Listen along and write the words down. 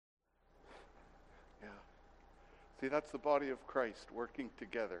See, that's the body of Christ working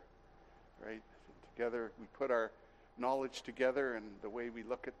together, right? Together, we put our knowledge together and the way we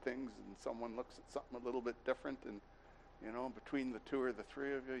look at things, and someone looks at something a little bit different, and, between the two or the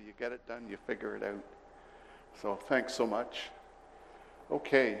three of you, you get it done, you figure it out. So thanks so much.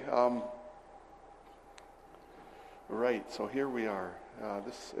 Okay. Right, so here we are.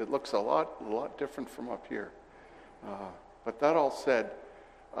 It looks a lot different from up here. But that all said,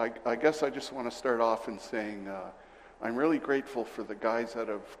 I guess I just want to start off in saying I'm really grateful for the guys that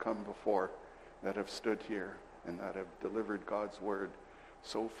have come before, that have stood here, and that have delivered God's word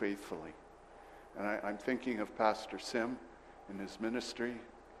so faithfully. And I'm thinking of Pastor Sim and his ministry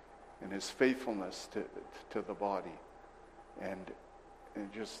and his faithfulness to the body, and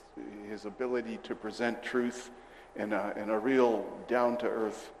just his ability to present truth in a real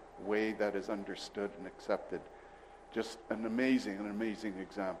down-to-earth way that is understood and accepted. Just an amazing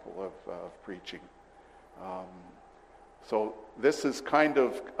example of preaching. So this is kind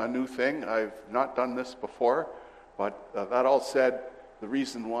of a new thing. I've not done this before, but that all said, the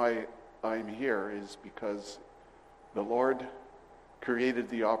reason why I'm here is because the Lord created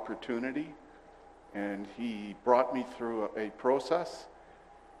the opportunity, and He brought me through a process,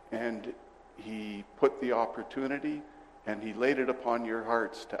 and He put the opportunity, and He laid it upon your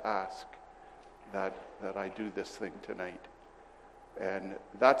hearts to ask that I do this thing tonight. And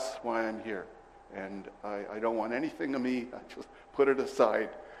that's why I'm here. And I don't want anything of me. I just put it aside.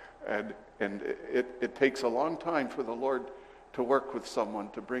 And it takes a long time for the Lord to work with someone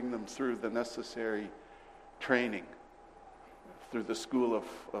to bring them through the necessary training, through the school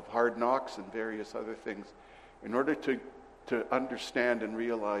of hard knocks and various other things, in order to understand and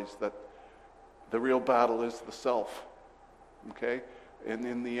realize that the real battle is the self. Okay? And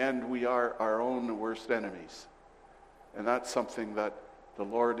in the end, we are our own worst enemies. And that's something that the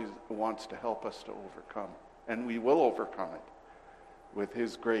Lord wants to help us to overcome. And we will overcome it with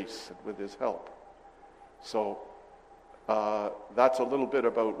His grace and with His help. So that's a little bit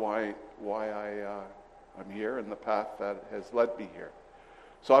about why I'm here and the path that has led me here.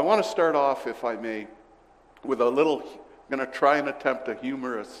 So I want to start off, if I may, with I'm going to try and attempt a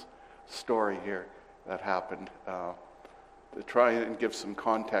humorous story here that happened, to try and give some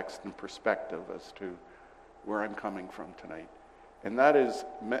context and perspective as to where I'm coming from tonight. And that is,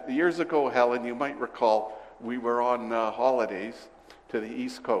 years ago, Helen, you might recall, we were on holidays to the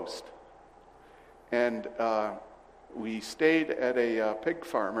East Coast. And we stayed at a pig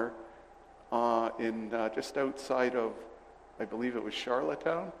farmer in just outside of, I believe it was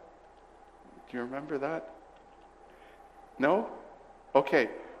Charlottetown. Do you remember that? No? Okay.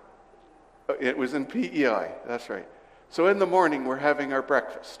 It was in PEI, that's right. So in the morning, we're having our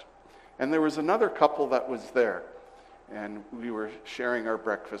breakfast. And there was another couple that was there. And we were sharing our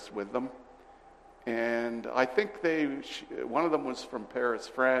breakfast with them. And I think one of them was from Paris,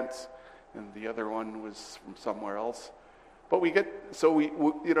 France, and the other one was from somewhere else. But we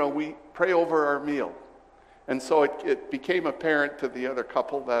pray over our meal. And so it became apparent to the other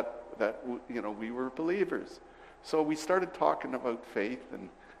couple that we were believers. So we started talking about faith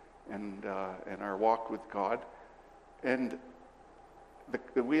and our walk with God. And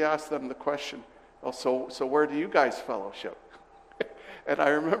we asked them the question, so where do you guys fellowship? And I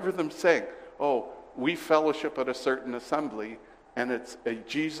remember them saying, we fellowship at a certain assembly, and it's a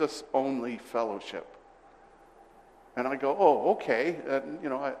Jesus-only fellowship. And I go, okay. And,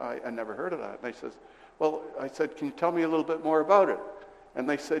 I never heard of that. And I said, can you tell me a little bit more about it? And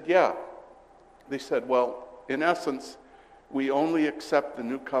they said, yeah. They said, well, in essence, we only accept the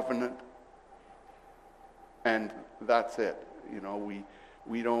new covenant, and that's it.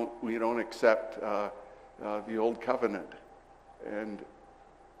 We don't accept the old covenant, and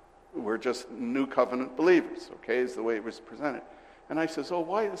we're just new covenant believers. Okay, is the way it was presented. And I says,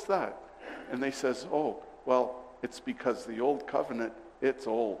 why is that? And they says, well, it's because the old covenant, it's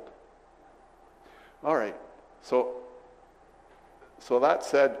old. All right, so that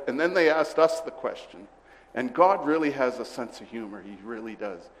said, and then they asked us the question, and God really has a sense of humor. He really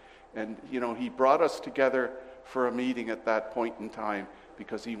does. And, He brought us together for a meeting at that point in time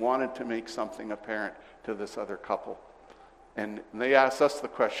because He wanted to make something apparent to this other couple. And they asked us the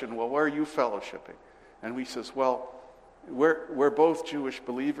question, well, where are you fellowshipping? And we says, well, we're both Jewish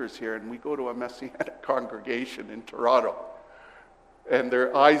believers here, and we go to a Messianic congregation in Toronto. And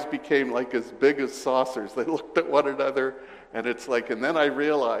their eyes became like as big as saucers. They looked at one another, and it's like, and then I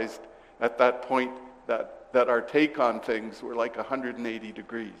realized at that point that our take on things were like 180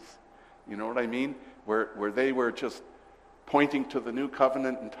 degrees. You know what I mean? Where they were just pointing to the new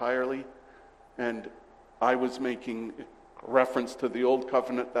covenant entirely, and I was making reference to the old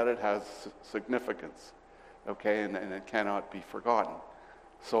covenant that it has significance. okay, and it cannot be forgotten.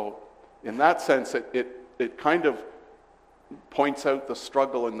 So in that sense, it kind of points out the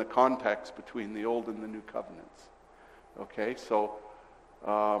struggle in the context between the Old and the New Covenants. Okay, so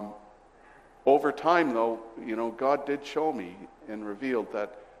over time, though, God did show me and revealed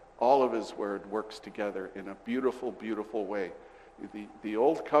that all of His Word works together in a beautiful, beautiful way. The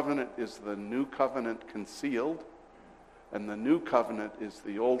Old Covenant is the New Covenant concealed, and the New Covenant is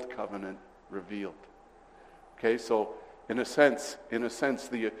the Old Covenant revealed. Okay, so in a sense,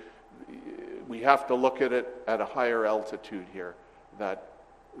 we have to look at it at a higher altitude here, that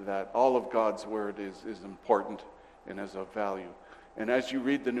all of God's Word is important and is of value. And as you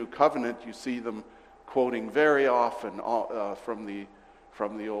read the New Covenant, you see them quoting very often from the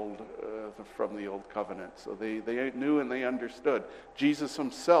Old Covenant. So they knew and they understood. Jesus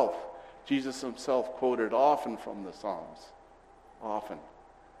himself quoted often from the Psalms, often.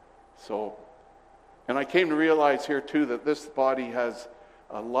 So, and I came to realize here too that this body has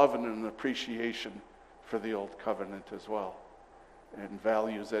a love and an appreciation for the Old Covenant as well, and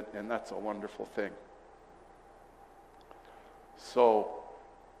values it, and that's a wonderful thing. So,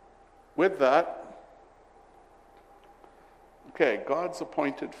 with that, okay, God's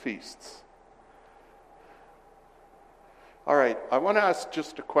appointed feasts. All right, I want to ask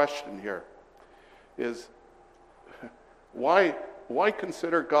just a question here. Is why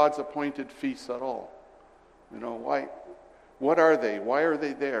consider God's appointed feasts at all? Why? What are they? Why are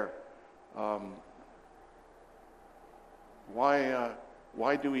they there?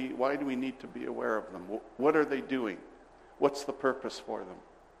 Why do we need to be aware of them? What are they doing? What's the purpose for them?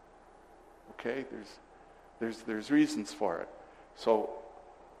 Okay, there's reasons for it. So,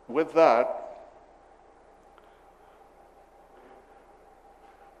 with that,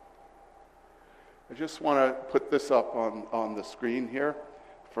 I just want to put this up on the screen here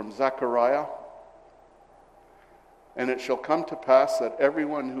from Zechariah. And it shall come to pass that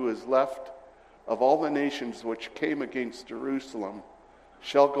everyone who is left of all the nations which came against Jerusalem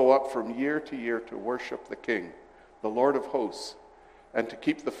shall go up from year to year to worship the King, the Lord of hosts, and to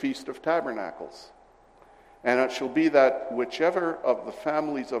keep the Feast of Tabernacles. And it shall be that whichever of the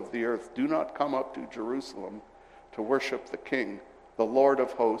families of the earth do not come up to Jerusalem to worship the King, the Lord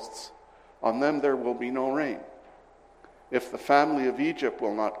of hosts, on them there will be no rain. If the family of Egypt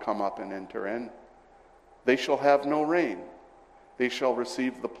will not come up and enter in, they shall have no rain. They shall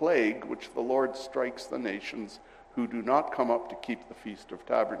receive the plague which the Lord strikes the nations who do not come up to keep the Feast of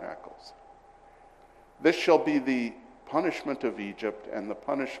Tabernacles. This shall be the punishment of Egypt and the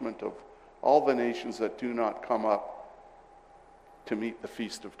punishment of all the nations that do not come up to meet the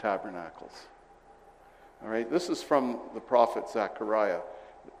Feast of Tabernacles. All right, this is from the prophet Zechariah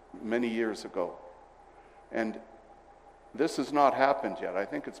many years ago. And this has not happened yet. I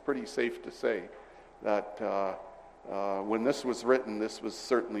think it's pretty safe to say that when this was written, this was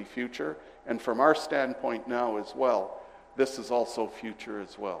certainly future. And from our standpoint now as well, this is also future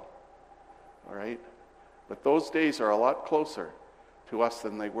as well. All right? But those days are a lot closer to us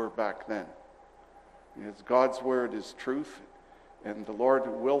than they were back then. Because God's word is truth, and the Lord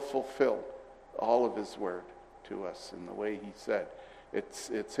will fulfill all of his word to us in the way he said.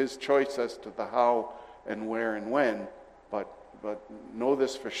 It's his choice as to the how and where and when, but know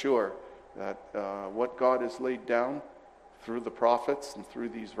this for sure, that what God has laid down through the prophets and through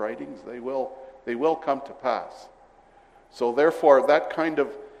these writings, they will come to pass. So therefore, that kind of,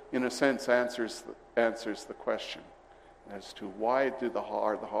 in a sense, answers the question as to why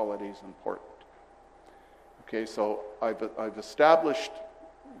are the holidays important. Okay, so I've established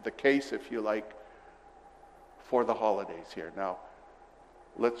the case, if you like, for the holidays here. Now,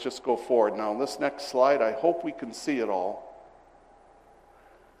 let's just go forward. Now, this next slide, I hope we can see it all.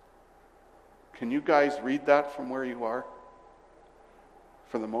 Can you guys read that from where you are?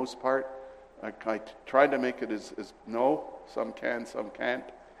 For the most part, I tried to make it as no, some can, some can't.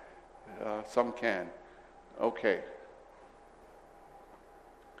 Some can. Okay.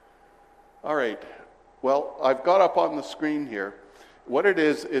 All right. Well, I've got up on the screen here. What it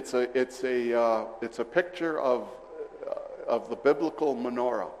is, it's a picture of the biblical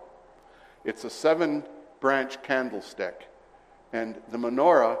menorah. It's a 7-branch candlestick, and the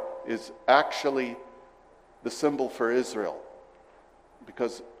menorah is actually the symbol for Israel,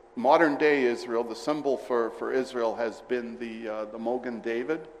 because modern day Israel, the symbol for Israel has been the Mogen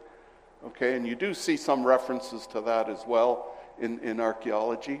David. Okay, and you do see some references to that as well in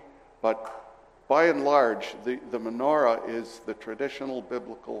archaeology, but by and large, the menorah is the traditional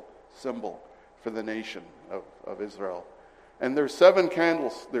biblical symbol for the nation of Israel. And there's 7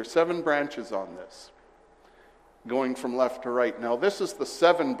 candles, there's 7 branches on this, going from left to right. Now, this is the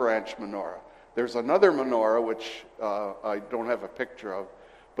 7-branch menorah. There's another menorah, which I don't have a picture of,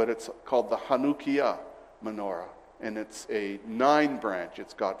 but it's called the Hanukkah menorah. And it's a 9-branch.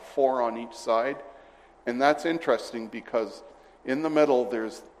 It's got 4 on each side. And that's interesting because in the middle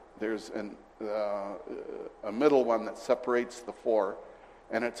there's a middle one that separates the 4,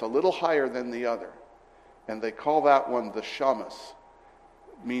 and it's a little higher than the other. And they call that one the shamus,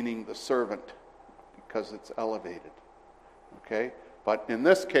 meaning the servant, because it's elevated. Okay? But in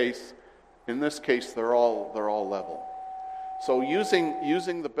this case they're all level. So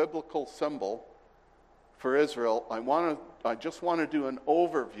using the biblical symbol for Israel, I just want to do an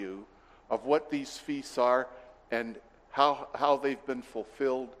overview of what these feasts are and how they've been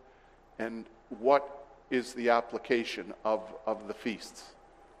fulfilled and what is the application of the feasts.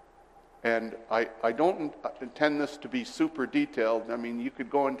 And I don't intend this to be super detailed. I mean, you could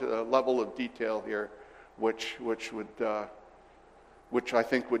go into a level of detail here which I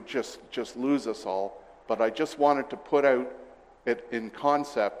think would just lose us all. But I just wanted to put out it in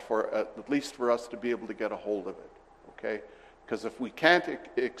concept for at least for us to be able to get a hold of it, okay? Because if we can't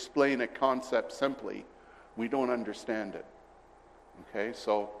explain a concept simply, we don't understand it, okay?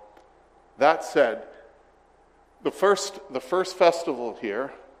 So that said, the first festival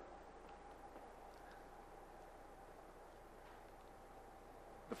here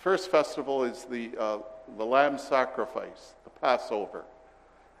is the lamb sacrifice, the Passover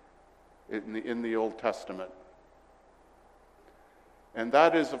in the Old Testament. And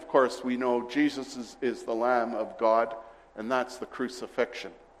that is, of course, we know Jesus is the Lamb of God, and that's the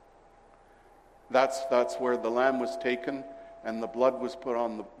crucifixion. That's where the lamb was taken, and the blood was put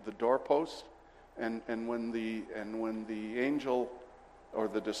on the doorpost. And when the angel or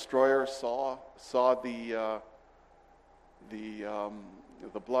the destroyer saw the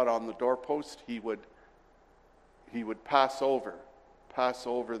blood on the doorpost, he would pass over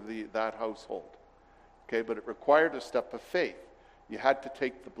that household. Okay, but it required a step of faith. You had to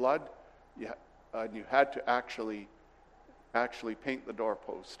take the blood, and you had to actually paint the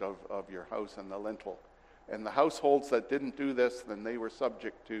doorpost of your house and the lintel. And the households that didn't do this, then they were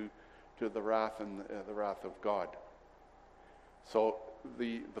subject to the wrath and the wrath of God. So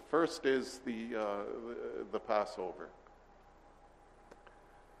the first is the Passover.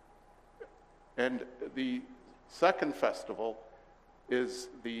 And the second festival is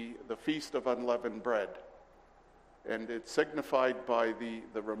the Feast of Unleavened Bread. And it's signified by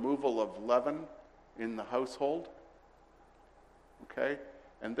the removal of leaven in the household. Okay?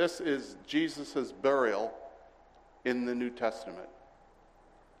 And this is Jesus' burial in the New Testament.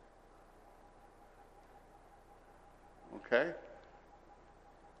 Okay?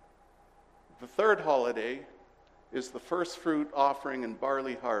 The third holiday is the first fruit offering and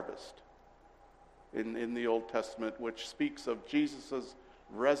barley harvest in the Old Testament, which speaks of Jesus'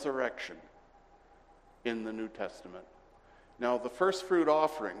 resurrection in the New Testament. Now, the first fruit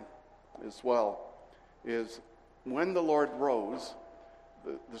offering as well is when the Lord rose,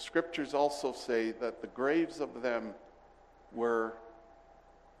 the scriptures also say that the graves of them were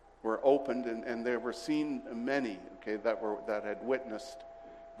opened, and there were seen many, okay, that had witnessed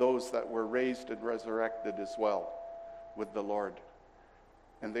those that were raised and resurrected as well with the Lord.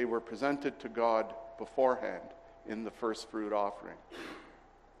 And they were presented to God beforehand in the first fruit offering.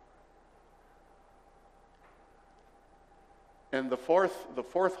 And the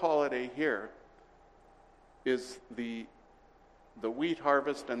fourth holiday here is the wheat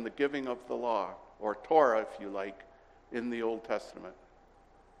harvest and the giving of the law, or Torah, if you like, in the Old Testament.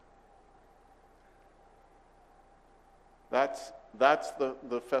 That's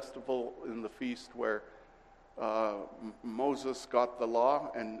the festival in the feast where Moses got the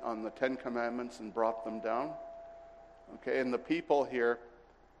law and on the 10 Commandments and brought them down. Okay, and the people here,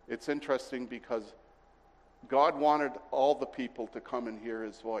 it's interesting because God wanted all the people to come and hear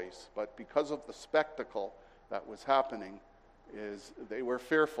his voice, but because of the spectacle that was happening, they were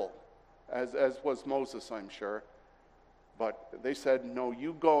fearful, as was Moses, I'm sure. But they said, "No,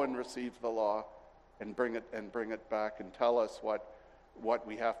 you go and receive the law, and bring it back, and tell us what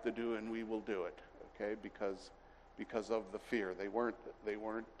we have to do, and we will do it." Okay, because of the fear, they were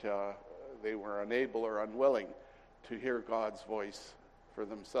unable or unwilling to hear God's voice for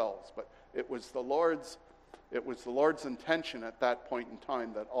themselves. But it was the Lord's intention at that point in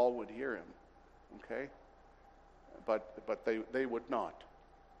time that all would hear him. Okay, but they would not.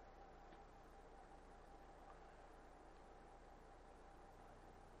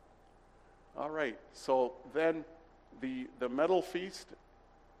 All right, so then the middle feast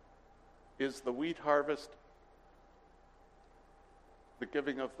is the wheat harvest, the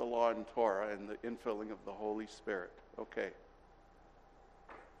giving of the law and Torah, and the infilling of the Holy Spirit. Okay.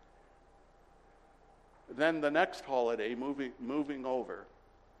 Then the next holiday, moving over,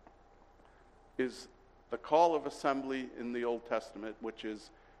 is the call of assembly in the Old Testament, which is,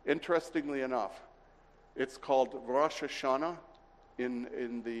 interestingly enough, it's called Rosh Hashanah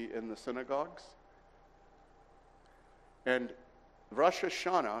in the synagogues. And Rosh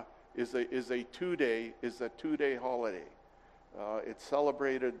Hashanah is a two-day holiday. It's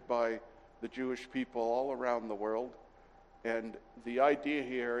celebrated by the Jewish people all around the world. And the idea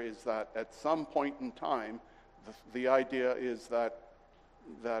here is that at some point in time, the idea is that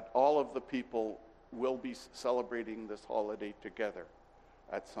all of the people will be celebrating this holiday together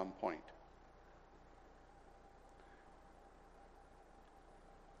at some point.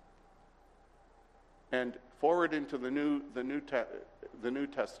 And forward into the New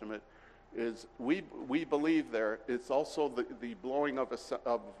Testament is we believe there it's also the blowing of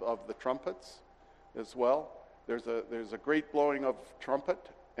the trumpets as well. There's a great blowing of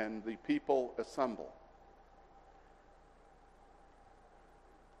trumpet, and the people assemble.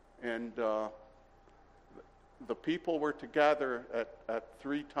 And the people were to gather at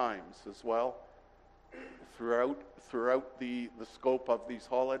 3 times as well throughout the scope of these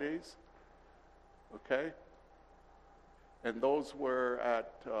holidays. Okay? And those were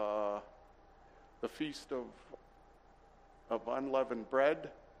at the Feast of Unleavened Bread,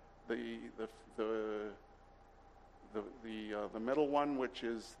 the middle one, which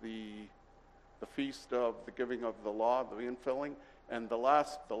is the Feast of the Giving of the Law, the infilling, and the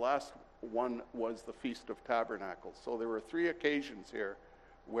last one was the Feast of Tabernacles. So there were 3 occasions here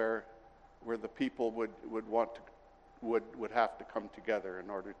where the people would have to come together in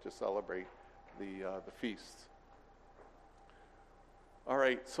order to celebrate the feasts. All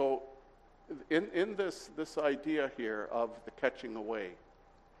right, so in this idea here of the catching away,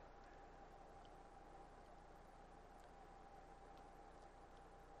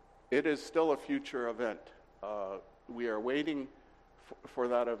 it is still a future event. We are waiting for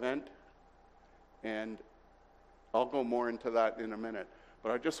that event, and I'll go more into that in a minute.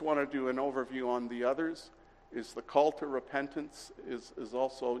 But I just want to do an overview on the others. Is the call to repentance is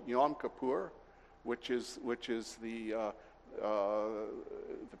also Yom Kippur, which is the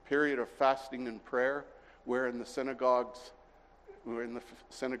period of fasting and prayer, where in the synagogues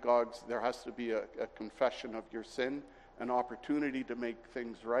there has to be a confession of your sin, an opportunity to make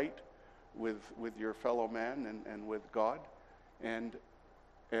things right with your fellow man and with God, and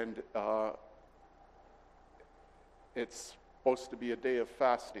it's supposed to be a day of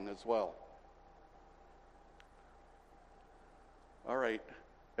fasting as well. All right,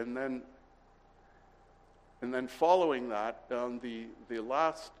 and then following that, the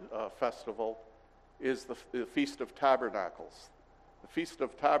last festival is the Feast of Tabernacles. The Feast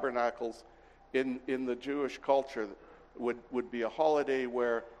of Tabernacles in the Jewish culture would be a holiday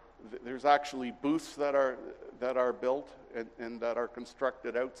where there's actually booths that are built and that are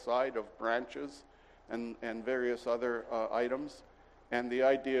constructed outside of branches and various other items. And the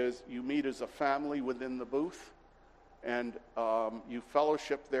idea is you meet as a family within the booth, and you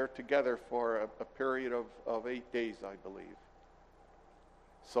fellowship there together for a period of 8 days, I believe.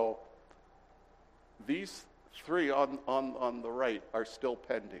 So these 3 on the right are still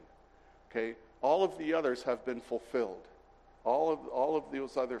pending. Okay, all of the others have been fulfilled. All of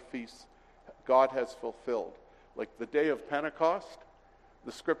those other feasts, God has fulfilled. Like the day of Pentecost,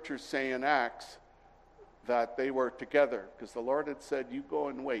 the scriptures say in Acts that they were together because the Lord had said, "You go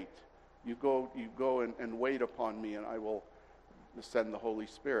and wait. You go and wait upon me, and I will send the Holy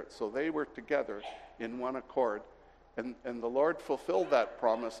Spirit." So they were together in one accord, and the Lord fulfilled that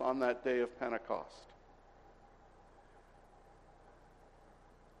promise on that day of Pentecost.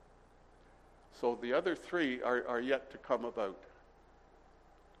 So the other 3 are yet to come about.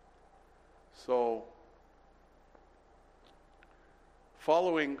 So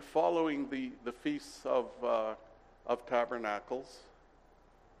following the feasts of Tabernacles,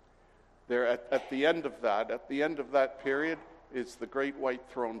 there at the end of that period is the Great White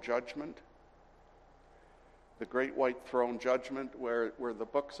Throne Judgment. The Great White Throne Judgment, where the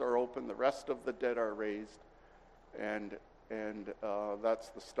books are open, the rest of the dead are raised, and that's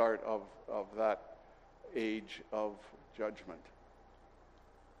the start of that age of judgment.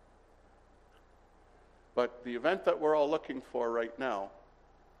 But the event that we're all looking for right now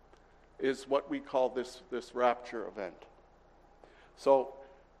is what we call this rapture event. So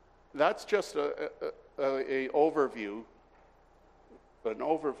that's just an overview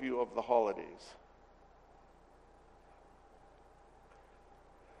of the holidays.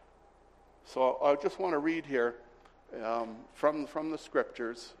 So I just want to read here from the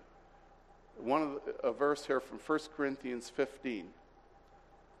scriptures, a verse here from 1 Corinthians 15.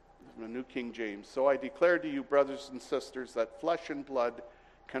 from the New King James. So I declare to you, brothers and sisters, that flesh and blood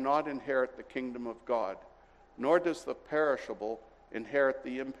cannot inherit the kingdom of God, nor does the perishable inherit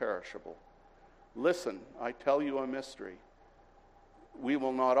the imperishable. Listen, I tell you a mystery. We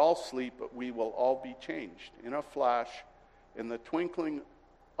will not all sleep, but we will all be changed in a flash, in the twinkling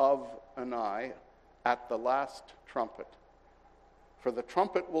of an eye, at the last trumpet. For the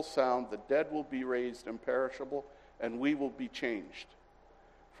trumpet will sound, the dead will be raised imperishable, and we will be changed.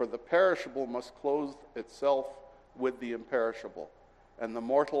 For the perishable must clothe itself with the imperishable, and the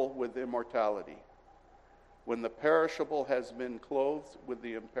mortal with immortality. When the perishable has been clothed with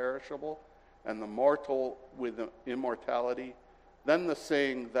the imperishable, and the mortal with immortality, then the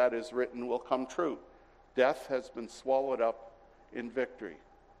saying that is written will come true. Death has been swallowed up in victory.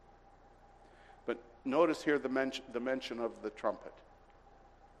 But notice here the mention of the trumpet.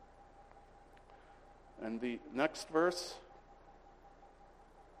 And the next verse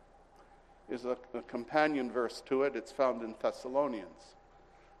is a companion verse to it. It's found in Thessalonians,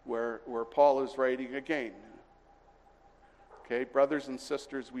 where Paul is writing again. Okay, brothers and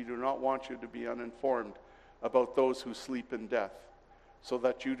sisters, we do not want you to be uninformed about those who sleep in death, so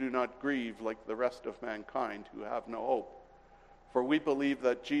that you do not grieve like the rest of mankind who have no hope. For we believe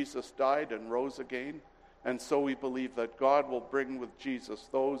that Jesus died and rose again, and so we believe that God will bring with Jesus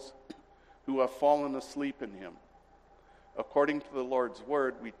those who have fallen asleep in him. According to the Lord's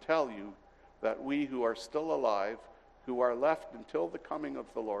word, we tell you that we who are still alive, who are left until the coming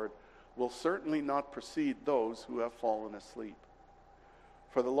of the Lord, will certainly not precede those who have fallen asleep.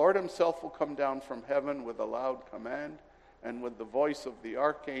 For the Lord himself will come down from heaven with a loud command, and with the voice of the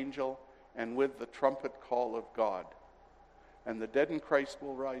archangel, and with the trumpet call of God. And the dead in Christ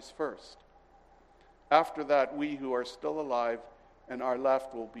will rise first. After that, we who are still alive and are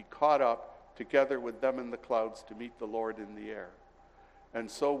left will be caught up together with them in the clouds to meet the Lord in the air. And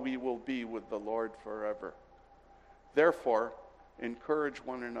so we will be with the Lord forever. Therefore, encourage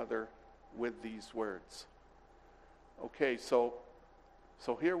one another with these words. Okay, so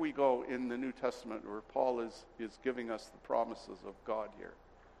here we go in the New Testament where Paul is giving us the promises of God here.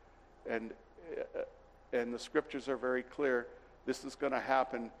 And the scriptures are very clear. This is going to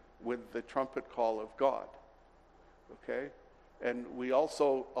happen with the trumpet call of God. Okay? And we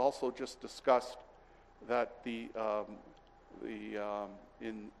also just discussed that in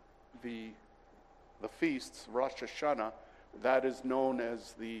the feasts, Rosh Hashanah, that is known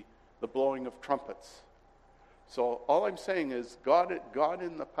as the blowing of trumpets. So all I'm saying is God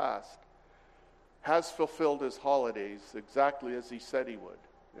in the past has fulfilled his holidays exactly as he said he would.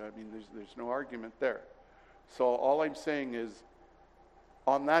 I mean, there's no argument there. So all I'm saying is,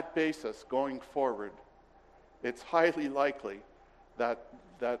 on that basis, going forward, it's highly likely that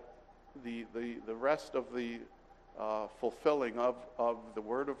the rest of the fulfilling of the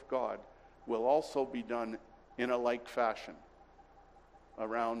Word of God will also be done in a like fashion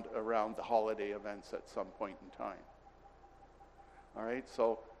around the holiday events at some point in time. All right,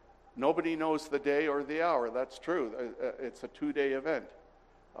 so nobody knows the day or the hour. That's true. It's a 2-day event.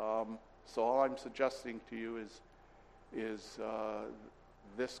 So all I'm suggesting to you is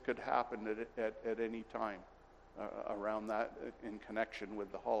this could happen at any time around that in connection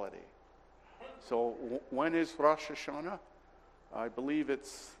with the holiday. So when is Rosh Hashanah? I believe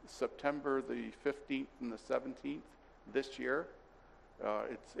it's September the 15th and the 17th this year.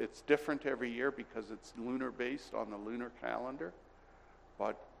 It's different every year because it's lunar based on the lunar calendar.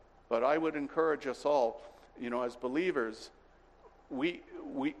 But I would encourage us all, as believers, we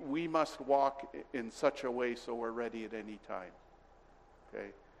must walk in such a way so we're ready at any time. Okay?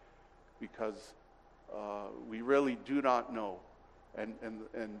 Because we really do not know. And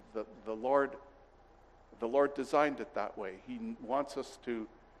the Lord designed it that way. He wants us to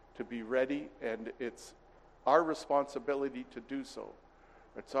be ready, and it's our responsibility to do so.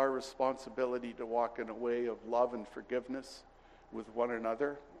 It's our responsibility to walk in a way of love and forgiveness with one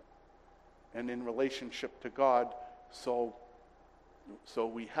another and in relationship to God, so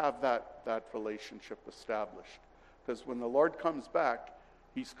we have that relationship established. Because when the Lord comes back,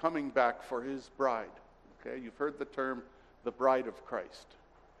 he's coming back for his bride. Okay, you've heard the term, the bride of Christ.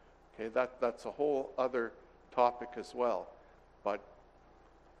 Okay, that's a whole other topic as well. But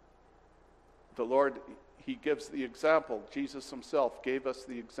the Lord, he gives the example. Jesus himself gave us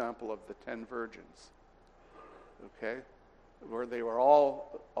the example of the 10 virgins. Okay, where they were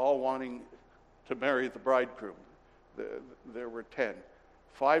all wanting to marry the bridegroom. There were 10.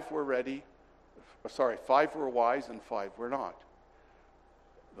 5 were ready. 5 were wise and 5 were not.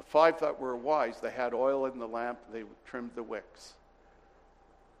 The 5 that were wise, they had oil in the lamp, they trimmed the wicks.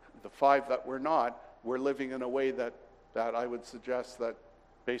 The 5 that were not were living in a way that I would suggest that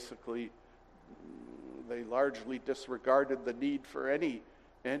Basically, they largely disregarded the need for any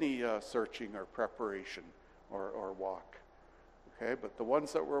searching or preparation or walk. Okay, but the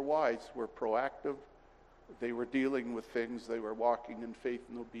ones that were wise were proactive. They were dealing with things. They were walking in faith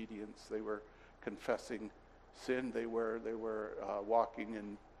and obedience. They were confessing sin. They were walking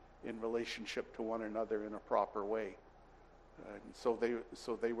in relationship to one another in a proper way. And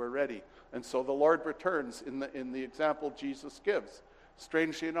so they were ready. And so the Lord returns in the example Jesus gives.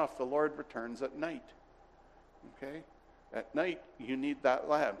 Strangely enough, the Lord returns at night. Okay? At night, you need that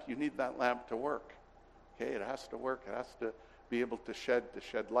lamp. You need that lamp to work. Okay? It has to work. It has to be able to shed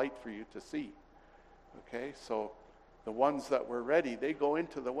light for you to see. Okay? So the ones that were ready, they go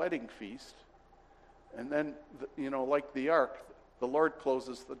into the wedding feast, and then, like the ark, the Lord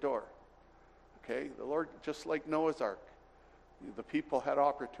closes the door. Okay? The Lord, just like Noah's ark, the people had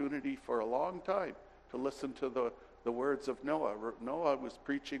opportunity for a long time to listen to the words of Noah. Noah was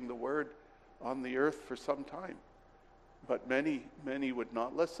preaching the word on the earth for some time, but many would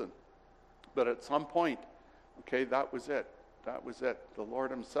not listen. But at some point, okay, that was it. That was it. The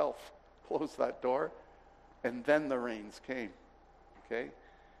Lord himself closed that door, and then the rains came. Okay,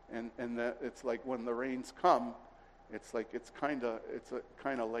 and it's like when the rains come, it's like it's kind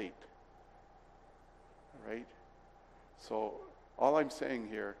of late. Right? So all I'm saying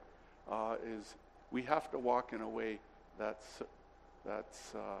here is we have to walk in a way that's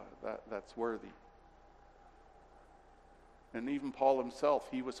worthy. And even Paul himself,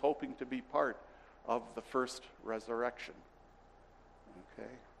 he was hoping to be part of the first resurrection. Okay?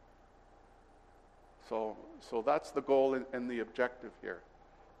 So that's the goal and the objective here.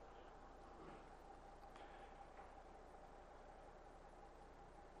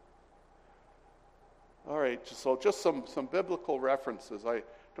 All right, so just some biblical references. I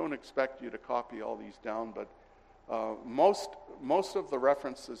don't expect you to copy all these down, but most of the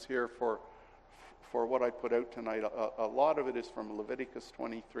references here for what I put out tonight, a lot of it is from Leviticus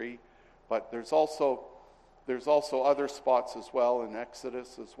 23, but there's also other spots as well in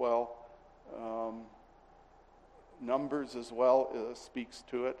Exodus as well. Numbers as well speaks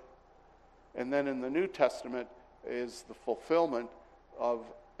to it. And then in the New Testament is the fulfillment of,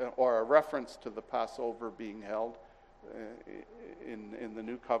 or a reference to the Passover being held in the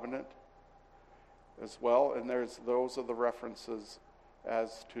New Covenant as well. And those are the references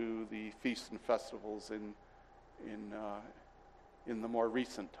as to the feasts and festivals in the more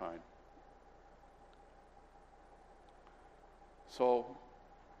recent time. So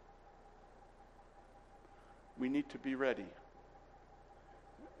we need to be ready.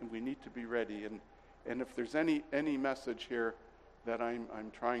 And we need to be ready. And if there's any message here that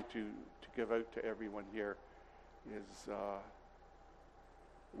I'm trying to give out to everyone here is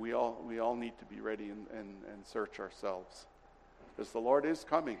we all need to be ready and search ourselves. Because the Lord is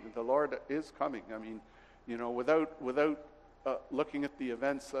coming. The Lord is coming. I mean, without looking at the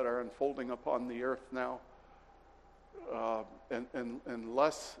events that are unfolding upon the earth now, and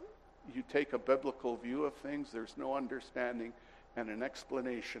unless you take a biblical view of things, there's no understanding and an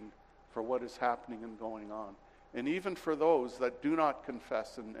explanation for what is happening and going on. And even for those that do not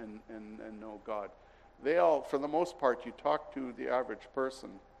confess and know God, they all, for the most part, you talk to the average person,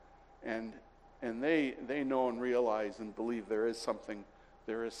 and they know and realize and believe there is something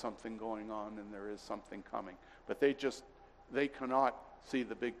going on and there is something coming. But they cannot see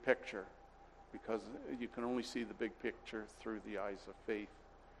the big picture, because you can only see the big picture through the eyes of faith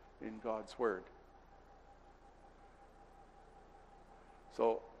in God's Word.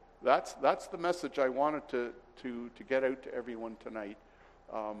 So that's the message I wanted to get out to everyone tonight.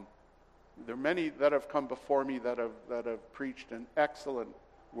 There are many that have come before me that have preached an excellent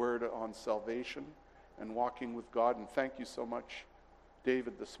word on salvation and walking with God. And thank you so much,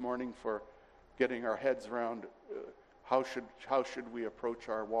 David, this morning for getting our heads around how should we approach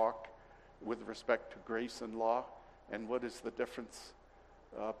our walk with respect to grace and law, and what is the difference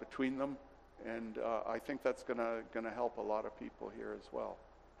between them. And I think that's going to help a lot of people here as well.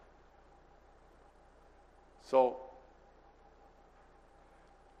 So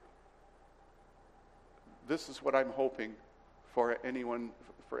this is what I'm hoping for everyone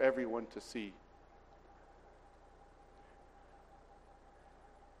to see.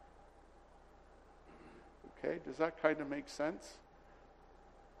 Okay, does that kind of make sense?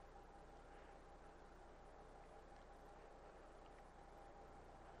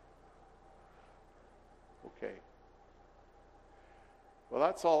 Okay. Well,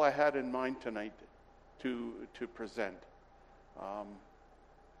 that's all I had in mind tonight to present.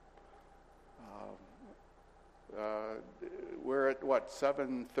 We're at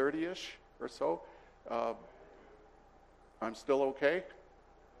 7:30ish or so. I'm still okay?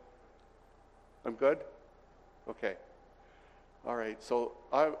 I'm good? Okay. All right. So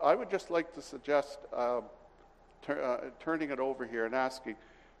I would just like to suggest turning it over here and asking,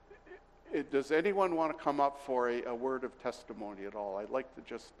 does anyone want to come up for a word of testimony at all? I'd like to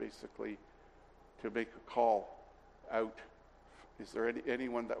just basically to make a call out. Is there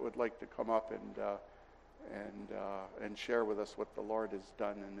anyone that would like to come up and share with us what the Lord has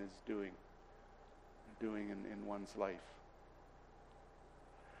done and is doing in one's life?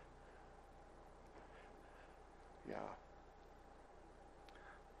 Yeah.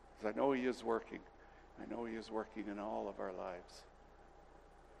 Because I know He is working. I know He is working in all of our lives.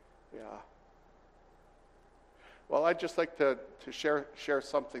 Yeah. Well, I'd just like to share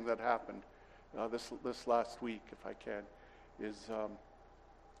something that happened this last week, if I can.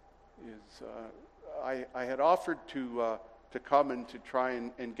 I had offered to come and to try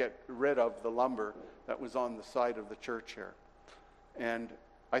and get rid of the lumber that was on the side of the church here, and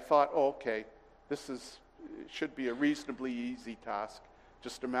I thought, okay, should be a reasonably easy task,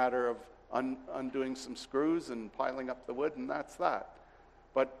 just a matter of undoing some screws and piling up the wood, and that's that.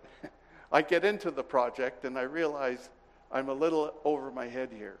 But I get into the project and I realize I'm a little over my head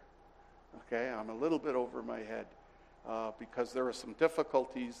here. Okay, I'm a little bit over my head because there are some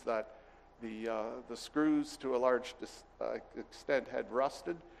difficulties that the screws to a large extent had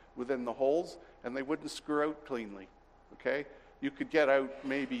rusted within the holes, and they wouldn't screw out cleanly. Okay, you could get out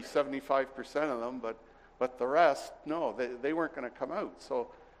maybe 75% of them, but the rest, no, they weren't going to come out. So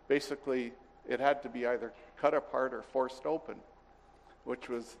basically, it had to be either cut apart or forced open, which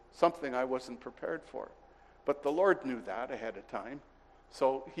was something I wasn't prepared for. But the Lord knew that ahead of time.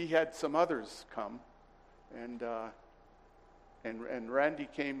 So He had some others come, and Randy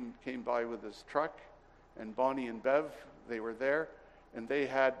came by with his truck, and Bonnie and Bev, they were there, and they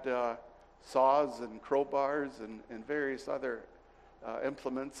had saws and crowbars and various other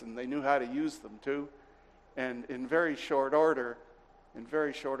implements, and they knew how to use them too. And in very short order,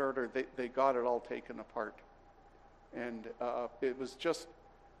 they got it all taken apart. And it was just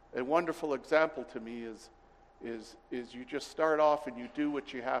a wonderful example to me is you just start off and you do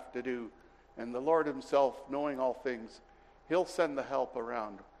what you have to do. And the Lord Himself, knowing all things, He'll send the help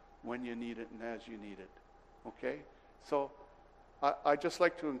around when you need it and as you need it. Okay? So I just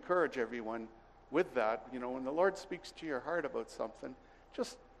like to encourage everyone with that. You know, when the Lord speaks to your heart about something,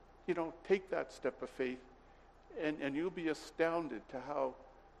 just, take that step of faith, and you'll be astounded to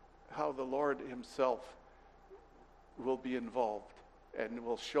how the Lord Himself will be involved and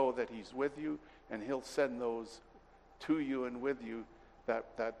will show that He's with you, and He'll send those to you and with you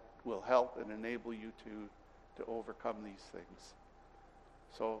that will help and enable you to overcome these things.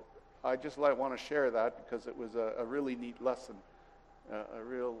 So I just want to share that because it was a really neat lesson, a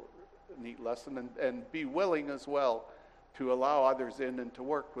real neat lesson, and be willing as well to allow others in and to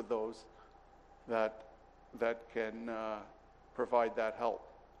work with those that can provide that help.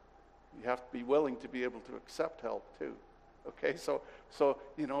 You have to be willing to be able to accept help too. Okay, so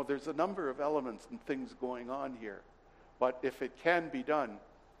there's a number of elements and things going on here. But if it can be done,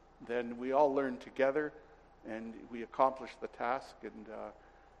 then we all learn together and we accomplish the task, and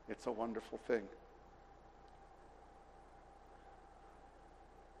it's a wonderful thing.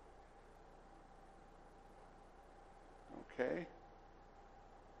 Okay.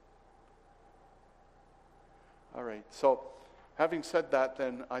 All right. So, having said that,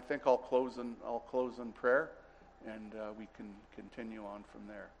 then I think I'll close in prayer, and we can continue on from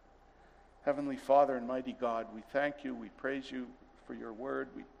there. Heavenly Father and mighty God, we thank you. We praise you for your word.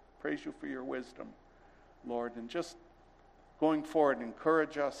 We praise you for your wisdom, Lord, and just going forward,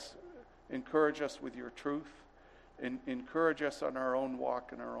 encourage us with your truth, and encourage us on our own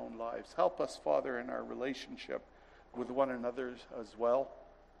walk in our own lives. Help us, Father, in our relationship with one another as well.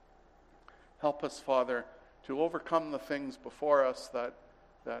 Help us, Father, to overcome the things before us that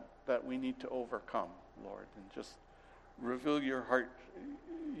we need to overcome, Lord, and just reveal your heart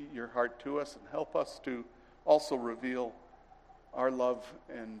to us, and help us to also reveal our love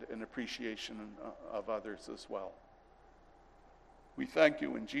and appreciation of others as well. We thank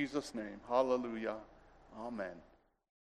you in Jesus' name. Hallelujah. Amen.